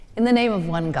In the name of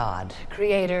one God,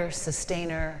 Creator,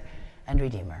 Sustainer, and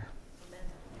Redeemer.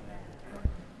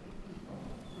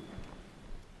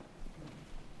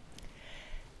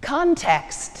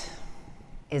 Context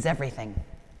is everything.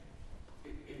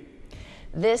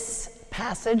 This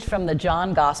passage from the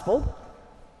John Gospel,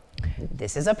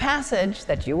 this is a passage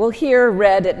that you will hear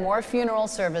read at more funeral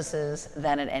services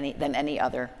than any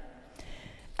other.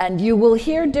 And you will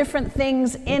hear different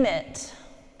things in it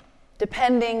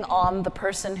depending on the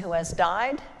person who has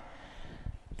died,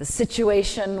 the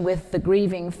situation with the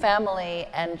grieving family,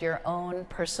 and your own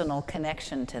personal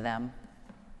connection to them.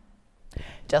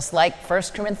 Just like 1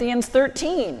 Corinthians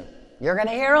 13, you're going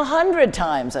to hear 100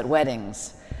 times at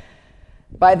weddings.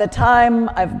 By the time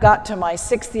I've got to my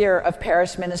 6th year of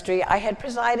parish ministry, I had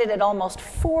presided at almost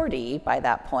 40 by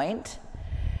that point.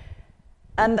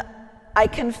 And I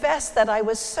confess that I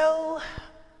was so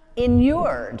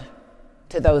inured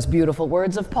to those beautiful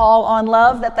words of Paul on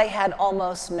love that they had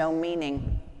almost no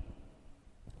meaning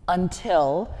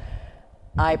until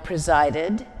I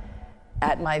presided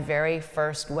at my very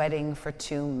first wedding for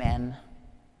 2 men.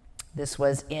 This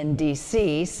was in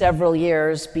D.C. several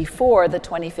years before the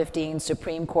 2015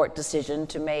 Supreme Court decision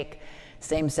to make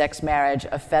same-sex marriage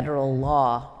a federal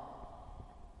law.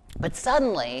 But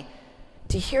suddenly,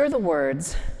 to hear the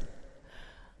words,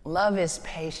 "Love is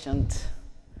patient,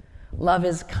 love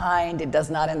is kind, it does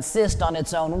not insist on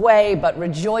its own way, but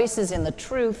rejoices in the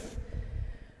truth.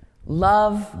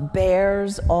 Love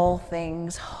bears all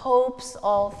things, hopes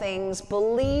all things,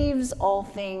 believes all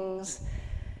things,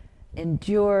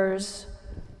 endures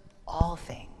all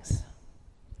things."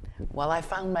 Well, I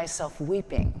found myself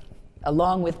weeping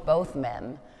along with both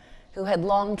men who had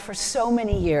longed for so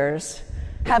many years,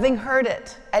 having heard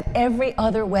it at every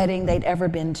other wedding they'd ever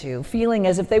been to, feeling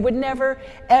as if they would never,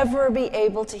 ever be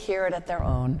able to hear it at their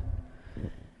own.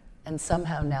 And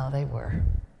somehow now they were.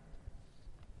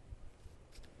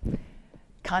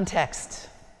 Context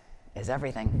is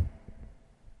everything.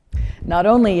 Not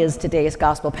only is today's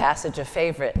gospel passage a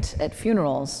favorite at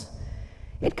funerals,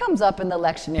 it comes up in the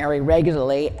lectionary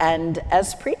regularly, and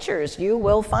as preachers, you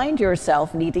will find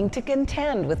yourself needing to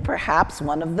contend with perhaps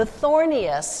one of the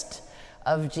thorniest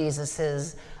of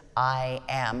Jesus's I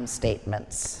am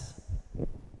statements.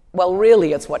 Well,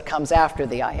 really, it's what comes after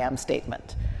the I am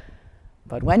statement.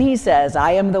 But when he says,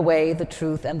 "I am the way, the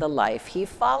truth, and the life," he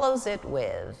follows it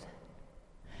with,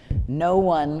 "No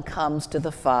one comes to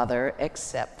the Father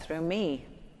except through me."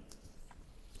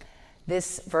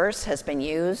 This verse has been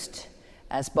used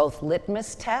as both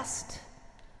litmus test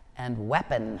and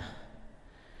weapon.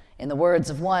 In the words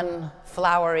of one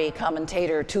flowery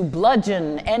commentator, to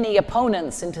bludgeon any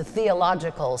opponents into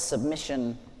theological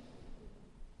submission.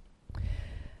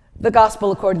 The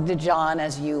Gospel according to John,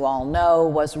 as you all know,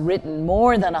 was written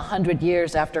more than 100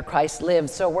 years after Christ lived,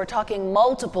 so we're talking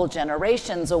multiple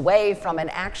generations away from an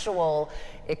actual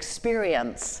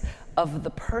experience of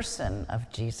the person of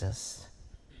Jesus.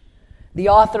 The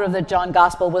author of the John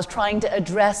Gospel was trying to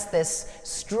address this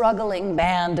struggling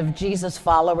band of Jesus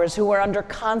followers who were under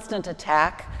constant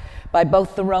attack by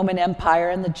both the Roman Empire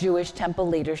and the Jewish temple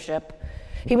leadership.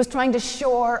 He was trying to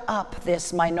shore up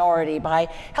this minority by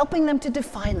helping them to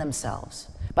define themselves,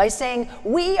 by saying,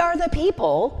 "We are the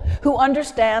people who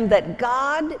understand that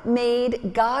God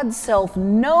made God's self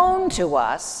known to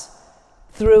us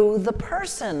through the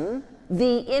person,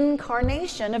 the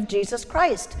incarnation of Jesus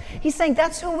Christ." He's saying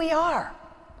that's who we are.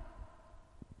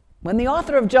 When the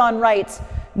author of John writes,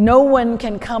 "No one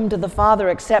can come to the Father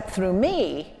except through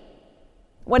me,"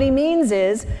 what he means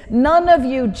is, none of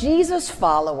you Jesus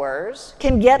followers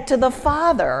can get to the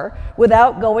Father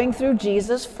without going through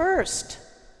Jesus first.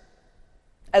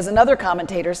 As another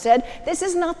commentator said, this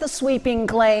is not the sweeping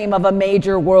claim of a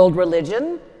major world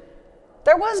religion.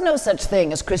 There was no such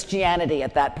thing as Christianity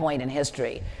at that point in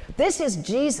history. This is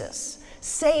Jesus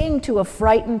saying to a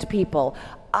frightened people,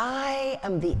 "I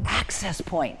am the access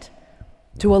point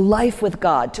to a life with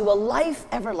God, to a life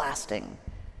everlasting,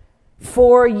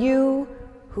 for you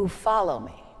who follow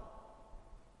me.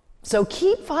 So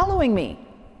keep following me.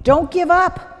 Don't give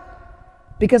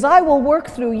up, because I will work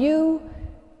through you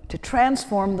to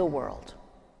transform the world."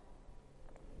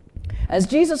 As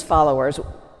Jesus followers,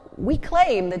 we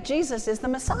claim that Jesus is the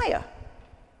Messiah.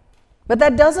 But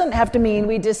that doesn't have to mean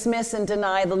we dismiss and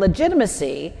deny the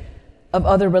legitimacy of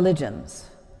other religions.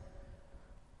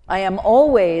 I am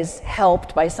always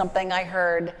helped by something I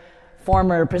heard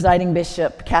former presiding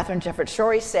bishop Catherine Jefferts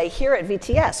Schori say here at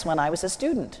VTS when I was a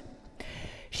student.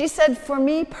 She said, "For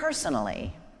me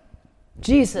personally,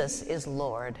 Jesus is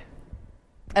Lord,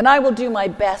 and I will do my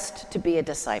best to be a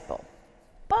disciple.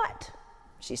 But,"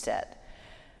 she said,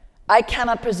 I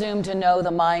cannot presume to know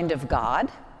the mind of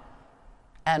God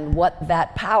and what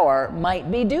that power might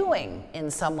be doing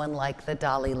in someone like the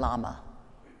Dalai Lama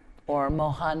or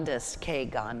Mohandas K.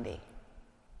 Gandhi.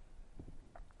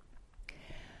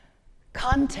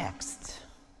 Context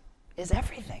is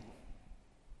everything.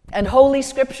 And Holy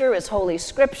Scripture is Holy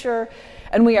Scripture,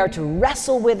 and we are to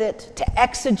wrestle with it, to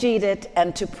exegete it,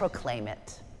 and to proclaim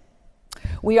it.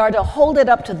 We are to hold it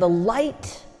up to the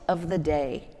light of the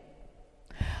day.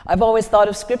 I've always thought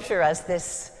of Scripture as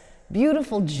this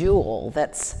beautiful jewel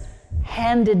that's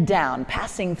handed down,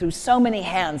 passing through so many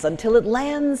hands until it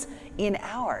lands in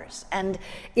ours. And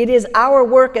it is our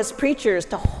work as preachers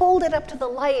to hold it up to the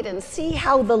light and see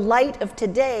how the light of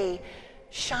today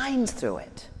shines through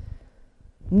it.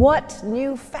 What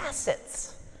new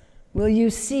facets will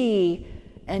you see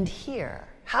and hear?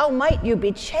 How might you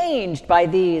be changed by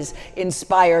these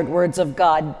inspired words of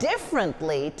God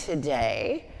differently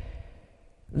today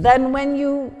than when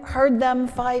you heard them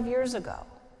 5 years ago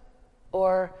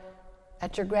or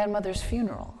at your grandmother's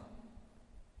funeral?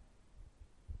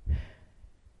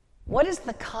 What is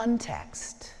the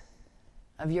context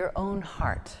of your own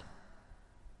heart?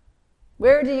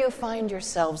 Where do you find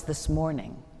yourselves this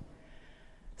morning?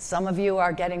 Some of you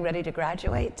are getting ready to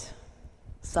graduate.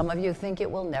 Some of you think it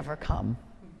will never come.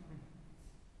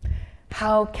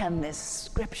 How can this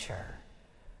Scripture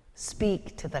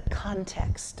speak to the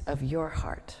context of your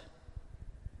heart?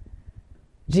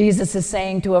 Jesus is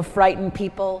saying to a frightened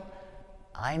people,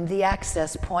 I'm the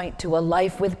access point to a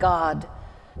life with God,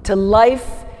 to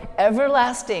life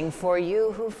everlasting for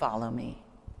you who follow me.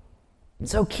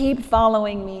 So keep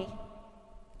following me.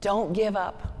 Don't give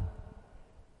up,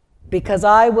 because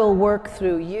I will work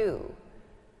through you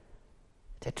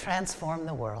to transform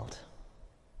the world.